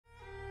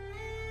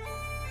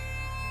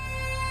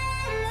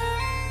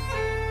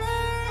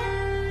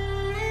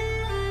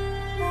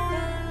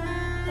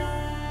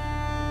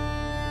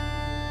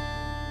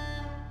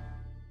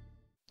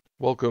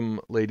Welcome,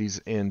 ladies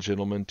and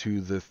gentlemen,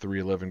 to the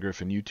 311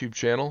 Griffin YouTube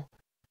channel.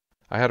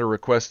 I had a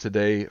request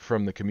today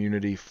from the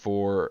community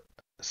for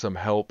some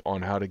help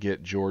on how to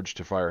get George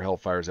to fire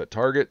Hellfires at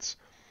targets.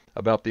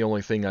 About the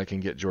only thing I can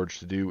get George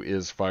to do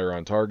is fire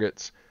on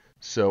targets,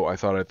 so I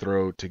thought I'd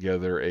throw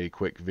together a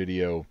quick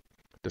video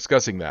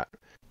discussing that.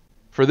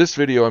 For this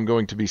video, I'm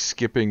going to be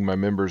skipping my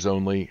members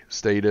only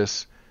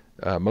status.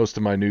 Most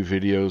of my new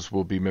videos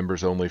will be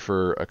members only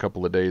for a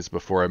couple of days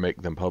before I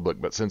make them public,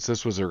 but since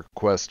this was a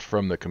request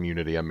from the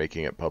community, I'm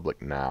making it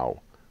public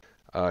now.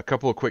 A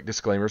couple of quick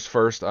disclaimers.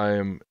 First, I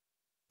am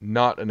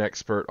not an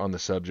expert on the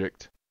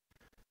subject.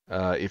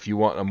 If you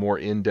want a more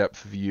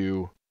in-depth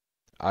view,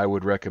 I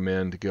would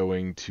recommend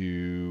going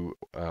to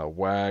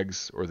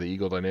WAG's or the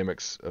Eagle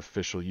Dynamics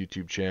official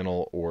YouTube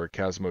channel or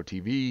Casmo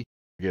TV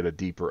to get a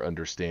deeper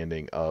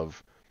understanding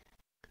of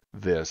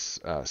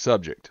this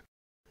subject.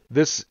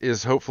 This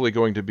is hopefully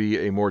going to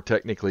be a more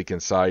technically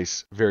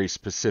concise, very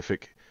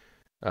specific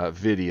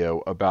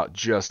video about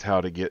just how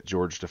to get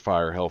George to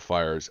fire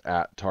Hellfires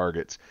at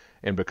targets.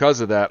 And because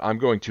of that, I'm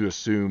going to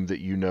assume that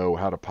you know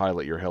how to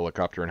pilot your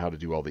helicopter and how to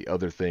do all the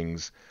other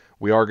things.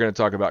 We are going to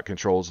talk about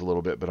controls a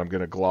little bit, but I'm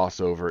going to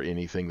gloss over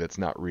anything that's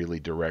not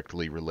really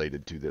directly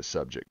related to this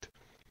subject.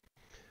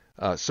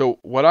 So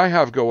what I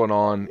have going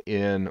on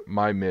in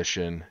my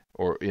mission,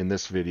 or in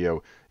this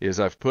video,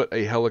 is I've put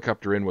a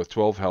helicopter in with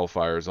 12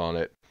 Hellfires on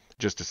it,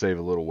 just to save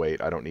a little weight.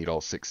 I don't need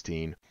all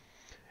 16.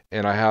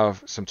 And I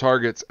have some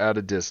targets at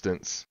a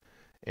distance,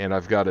 and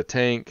I've got a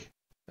tank,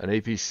 an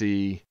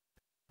APC,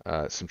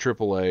 some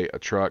AAA, a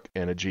truck,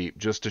 and a Jeep,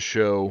 just to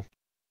show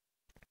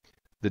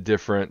the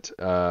different,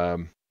 how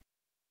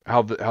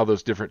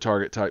those different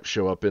target types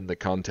show up in the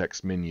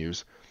context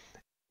menus.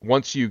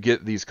 Once you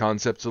get these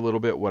concepts a little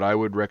bit, what I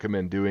would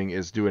recommend doing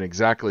is doing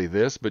exactly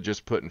this, but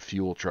just putting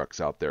fuel trucks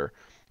out there.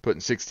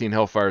 Putting 16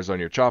 Hellfires on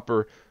your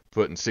chopper,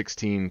 putting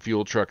 16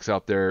 fuel trucks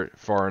out there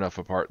far enough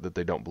apart that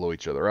they don't blow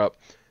each other up,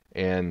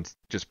 and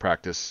just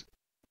practice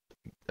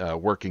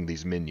working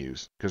these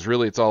menus. Because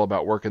really it's all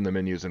about working the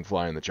menus and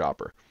flying the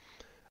chopper.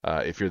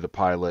 If you're the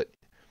pilot,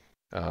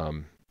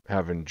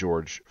 having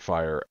George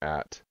fire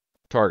at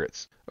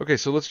targets. Okay,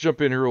 so let's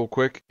jump in here real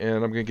quick,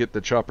 and I'm going to get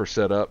the chopper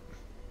set up.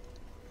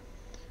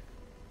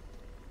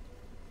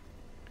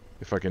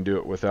 If I can do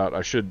it without,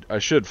 I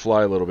should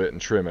fly a little bit and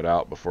trim it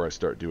out before I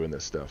start doing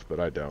this stuff, but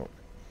I don't.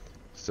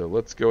 So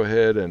let's go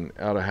ahead and,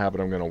 out of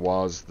habit, I'm going to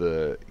WAS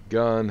the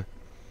gun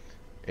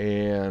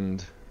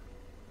and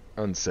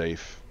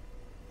unsafe.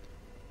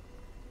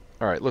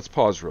 Alright, let's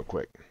pause real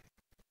quick.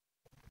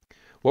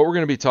 What we're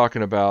going to be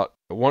talking about,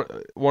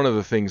 one of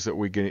the things that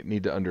we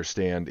need to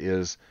understand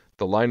is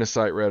the line of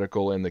sight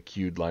reticle and the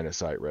queued line of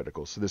sight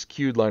reticle. So this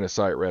queued line of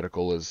sight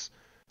reticle is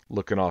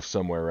looking off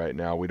somewhere right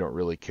now. We don't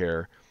really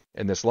care.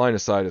 And this line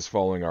of sight is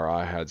following our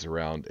IHADs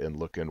around and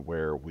looking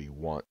where we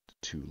want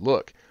to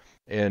look.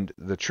 And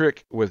the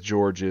trick with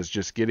George is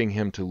just getting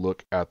him to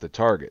look at the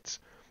targets.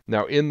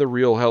 Now, in the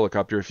real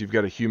helicopter, if you've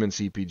got a human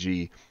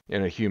CPG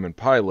and a human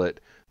pilot,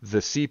 the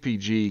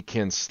CPG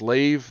can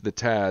slave the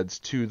TADs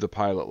to the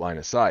pilot line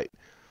of sight.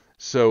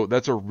 So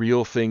that's a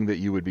real thing that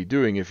you would be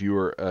doing if you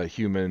were a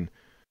human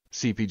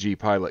CPG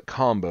pilot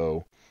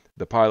combo.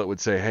 The pilot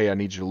would say, hey, I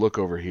need you to look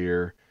over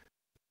here.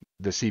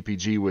 The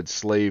CPG would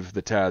slave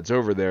the TADs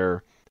over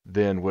there,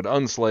 then would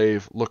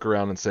unslave, look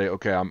around and say,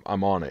 okay,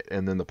 I'm on it.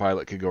 And then the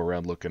pilot could go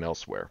around looking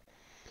elsewhere.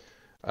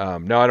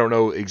 Now, I don't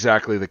know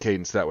exactly the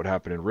cadence that would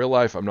happen in real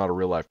life. I'm not a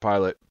real life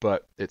pilot,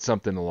 but it's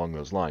something along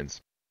those lines.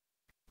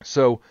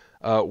 So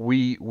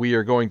we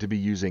are going to be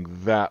using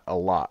that a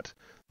lot.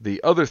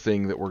 The other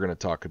thing that we're going to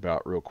talk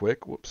about real quick,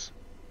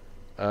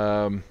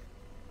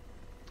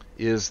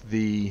 is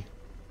the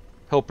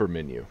helper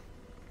menu.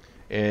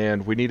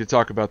 And we need to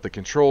talk about the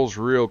controls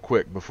real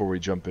quick before we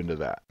jump into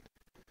that.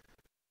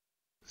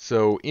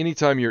 So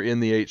anytime you're in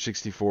the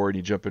AH-64 and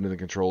you jump into the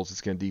controls,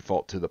 it's going to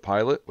default to the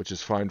pilot, which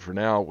is fine for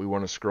now. We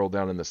want to scroll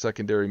down in the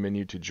secondary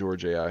menu to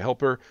George AI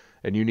Helper,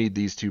 and you need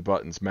these two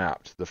buttons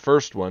mapped. The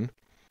first one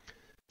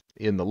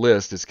in the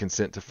list is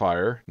consent to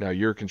fire. Now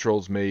your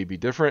controls may be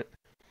different,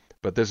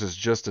 but this is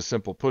just a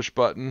simple push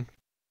button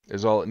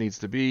is all it needs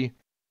to be.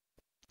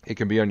 It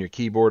can be on your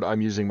keyboard.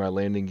 I'm using my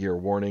landing gear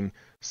warning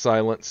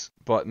silence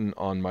button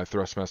on my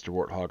Thrustmaster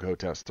Warthog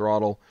HOTAS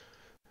throttle.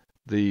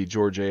 The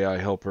George AI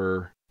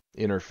Helper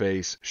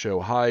interface show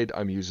hide.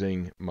 I'm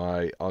using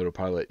my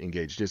autopilot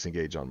engage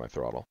disengage on my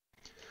throttle.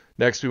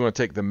 Next, we want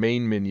to take the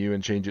main menu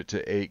and change it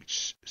to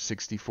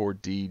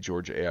AH-64D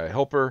George AI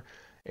Helper.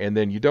 And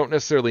then you don't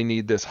necessarily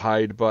need this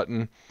hide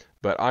button,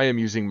 but I am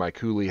using my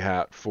coolie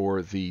hat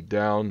for the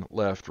down,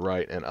 left,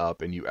 right, and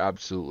up, and you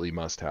absolutely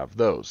must have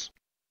those.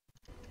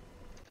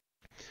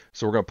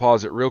 So we're going to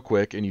pause it real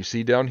quick, and you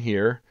see down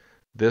here,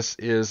 this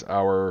is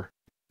our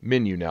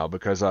menu now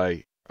because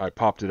I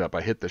popped it up.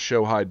 I hit the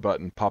show hide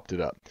button, popped it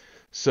up.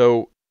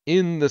 So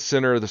in the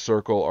center of the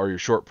circle are your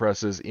short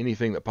presses.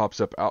 Anything that pops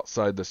up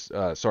outside the,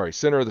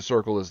 center of the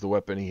circle is the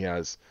weapon he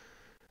has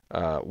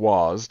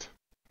WAS'd.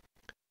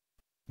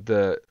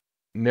 The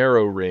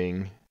narrow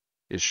ring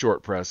is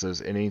short presses,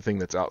 and anything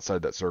that's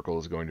outside that circle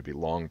is going to be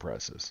long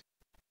presses.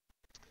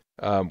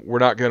 we're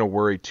not going to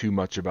worry too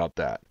much about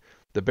that.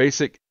 The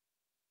basic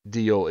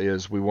deal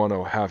is we want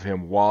to have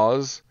him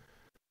WAS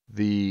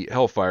the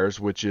Hellfires,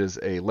 which is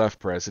a left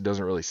press. It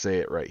doesn't really say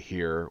it right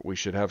here. We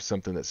should have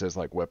something that says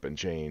like weapon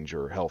change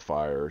or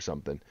Hellfire or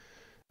something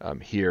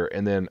here.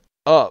 And then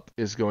up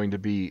is going to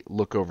be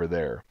look over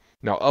there.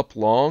 Now up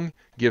long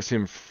gives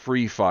him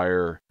free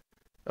fire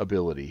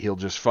ability. He'll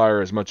just fire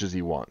as much as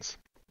he wants.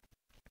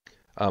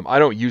 I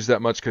don't use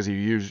that much because he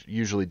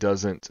usually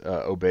doesn't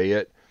obey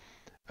it.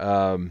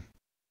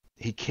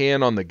 He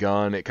can on the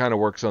gun. It kind of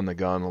works on the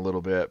gun a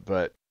little bit,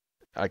 but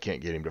I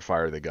can't get him to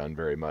fire the gun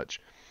very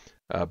much.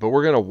 But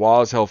we're going to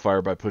WAS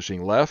Hellfire by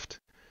pushing left,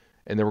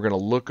 and then we're going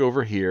to look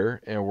over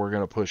here, and we're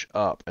going to push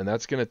up, and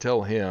that's going to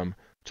tell him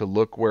to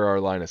look where our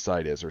line of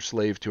sight is, or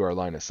slave to our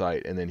line of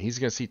sight, and then he's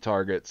going to see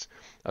targets.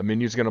 A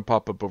menu's going to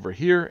pop up over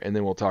here, and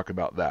then we'll talk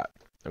about that.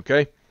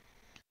 Okay?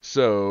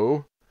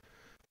 So,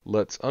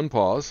 let's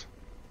unpause,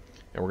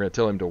 and we're going to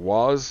tell him to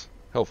WAS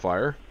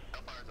Hellfire.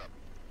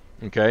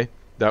 Okay?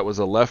 That was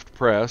a left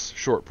press,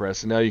 short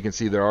press, and now you can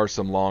see there are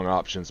some long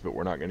options, but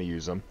we're not going to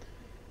use them.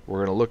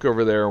 We're going to look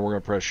over there, and we're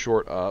going to press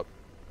short up.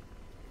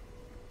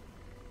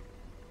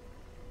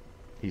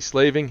 He's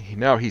slaving.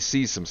 Now he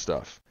sees some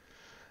stuff.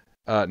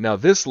 Now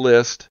this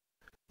list,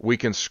 we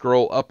can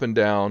scroll up and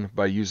down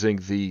by using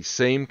the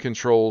same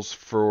controls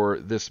for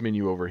this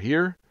menu over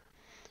here.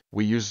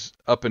 We use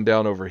up and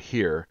down over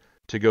here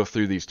to go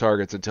through these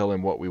targets and tell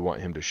him what we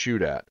want him to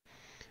shoot at.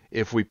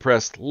 If we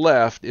press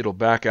left, it'll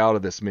back out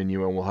of this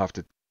menu, and we'll have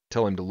to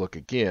tell him to look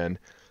again.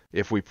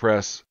 If we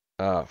press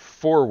right,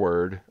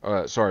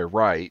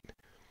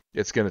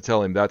 it's going to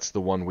tell him that's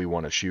the one we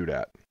want to shoot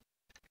at.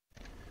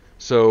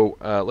 So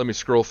let me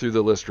scroll through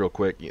the list real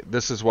quick.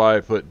 This is why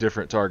I put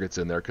different targets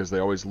in there, because they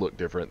always look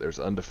different. There's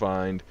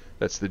undefined,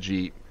 that's the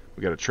Jeep.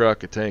 We got a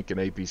truck, a tank, an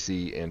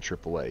APC, and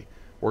AAA.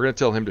 We're going to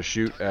tell him to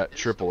shoot at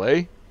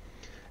AAA.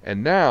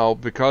 And now,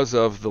 because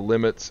of the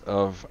limits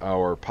of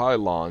our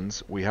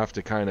pylons, we have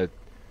to kind of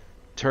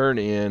turn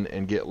in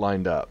and get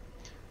lined up.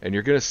 And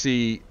you're going to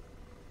see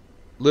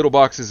little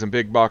boxes and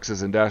big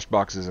boxes and dash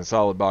boxes and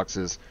solid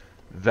boxes.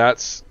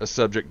 That's a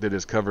subject that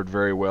is covered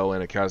very well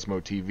in a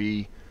Casmo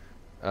TV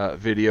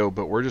video,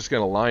 but we're just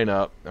going to line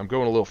up. I'm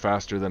going a little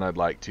faster than I'd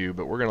like to,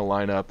 but we're going to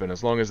line up, and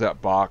as long as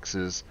that box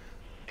is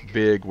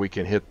big, we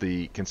can hit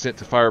the consent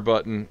to fire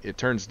button. It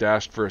turns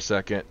dashed for a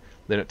second,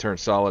 then it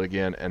turns solid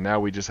again, and now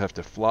we just have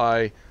to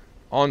fly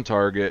on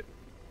target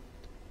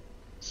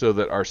so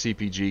that our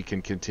CPG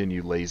can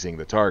continue lasing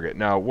the target.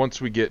 Now, once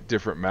we get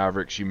different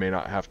Mavericks, you may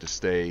not have to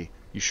stay,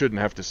 you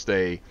shouldn't have to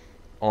stay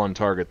on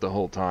target the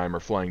whole time or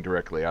flying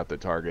directly at the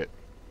target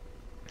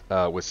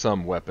with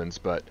some weapons,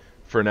 but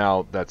for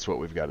now, that's what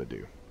we've got to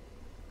do.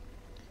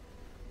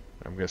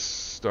 I'm going to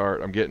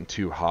start, I'm getting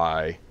too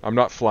high. I'm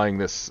not flying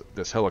this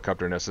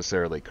helicopter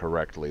necessarily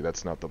correctly.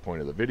 That's not the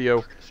point of the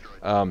video.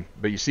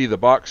 But you see the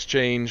box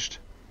changed,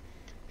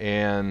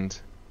 and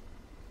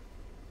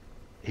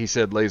he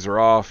said laser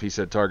off, he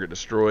said target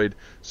destroyed.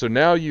 So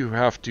now you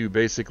have to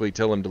basically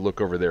tell him to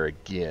look over there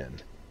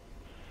again.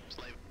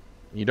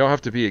 You don't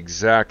have to be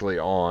exactly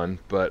on,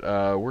 but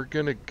we're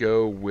going to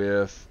go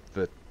with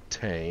the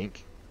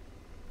tank.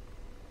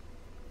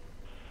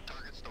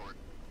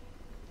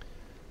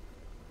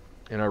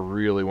 And I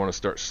really want to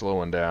start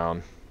slowing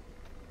down.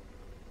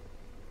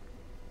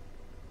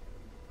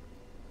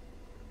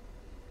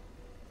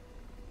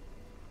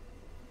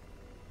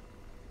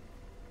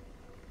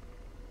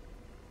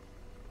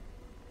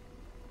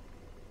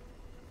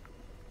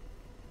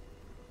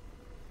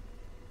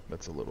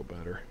 That's a little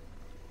better.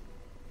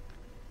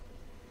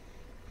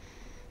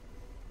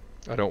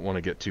 I don't want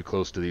to get too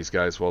close to these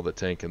guys while the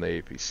tank and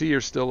the APC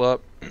are still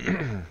up.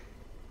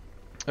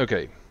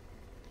 Okay.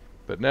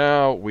 But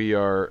now we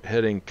are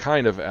heading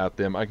kind of at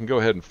them. I can go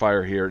ahead and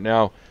fire here.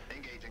 Now,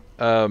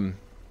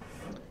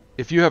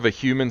 if you have a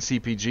human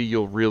CPG,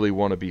 you'll really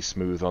want to be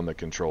smooth on the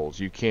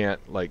controls. You can't,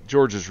 like,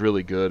 George is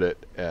really good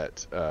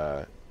at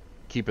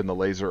keeping the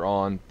laser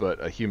on,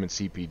 but a human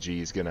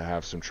CPG is going to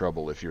have some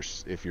trouble if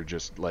you're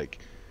just, like,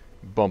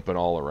 bumping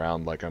all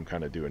around like I'm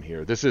kind of doing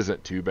here. This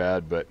isn't too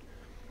bad, but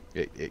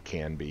it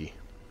can be.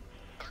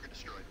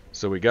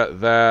 So we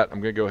got that.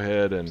 I'm going to go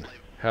ahead and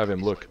have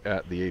him look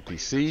at the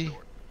APC.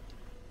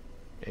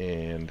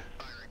 And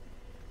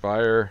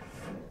fire.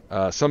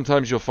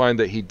 Sometimes you'll find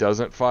that he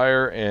doesn't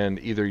fire, and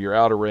either you're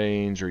out of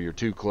range or you're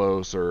too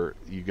close, or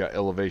you got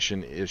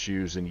elevation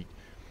issues, and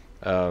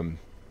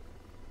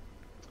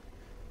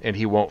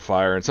he won't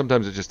fire. And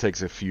sometimes it just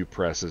takes a few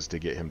presses to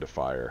get him to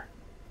fire.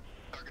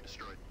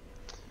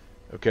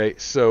 Okay,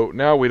 so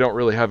now we don't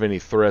really have any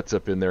threats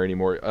up in there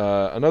anymore.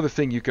 Another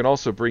thing, you can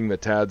also bring the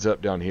TADs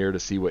up down here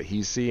to see what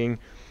he's seeing,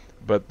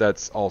 but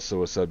that's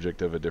also a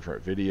subject of a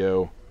different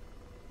video.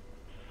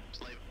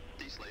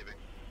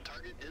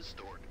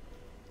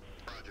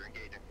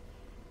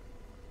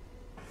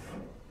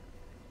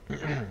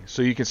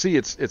 So you can see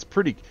it's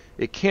pretty.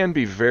 It can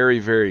be very,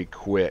 very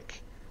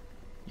quick.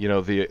 You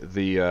know,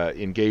 the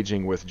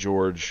engaging with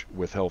George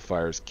with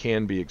Hellfires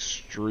can be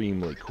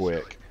extremely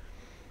quick.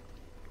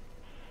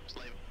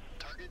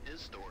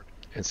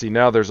 And see,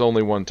 now there's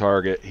only one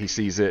target. He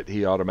sees it.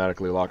 He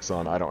automatically locks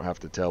on. I don't have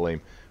to tell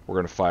him. We're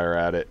going to fire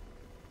at it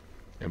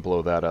and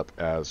blow that up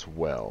as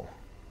well.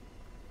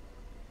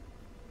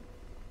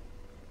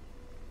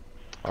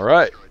 All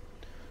right.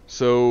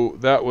 So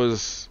that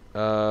was,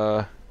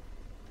 I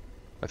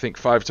think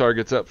 5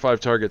 targets up,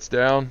 5 targets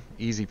down.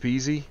 Easy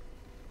peasy.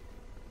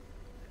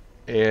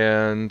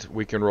 And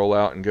we can roll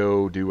out and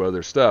go do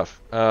other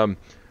stuff.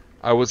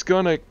 I was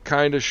going to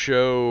kind of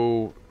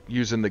show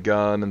using the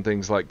gun and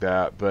things like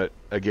that, but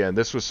again,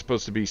 this was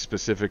supposed to be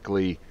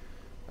specifically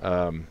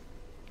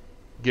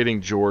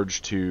getting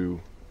George to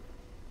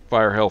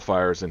fire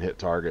Hellfires and hit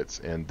targets,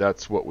 and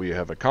that's what we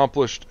have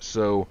accomplished.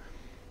 So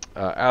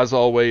as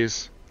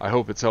always, I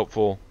hope it's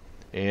helpful,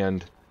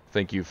 and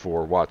thank you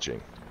for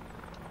watching.